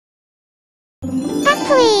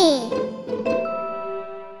Barkley.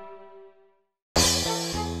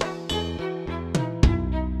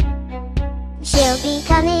 She'll be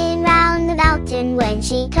coming round the mountain when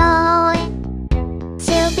she goes.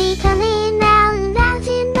 She'll be coming round the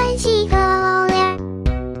mountain when she goes.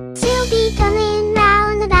 She'll be coming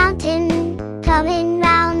round the mountain, coming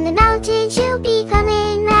round the mountain. She'll be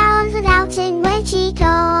coming round the mountain when she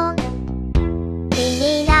goes.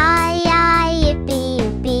 Singing I, yippee,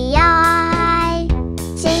 yippee, I.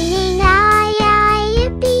 Singing I,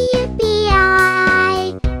 yippee, yippee,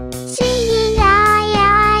 I. Singing I,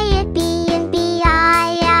 yippee, yippee, I,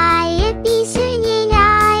 yippee. Singing I,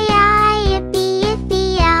 yippee,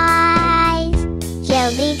 yippee, I.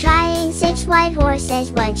 She'll be driving 6 white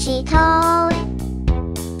horses when she goes.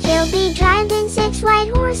 She'll be driving 6 white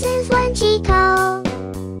horses when she goes.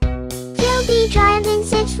 She'll be driving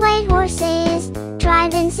 6 white horses,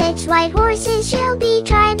 driving 6 white horses. She'll be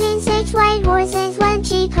driving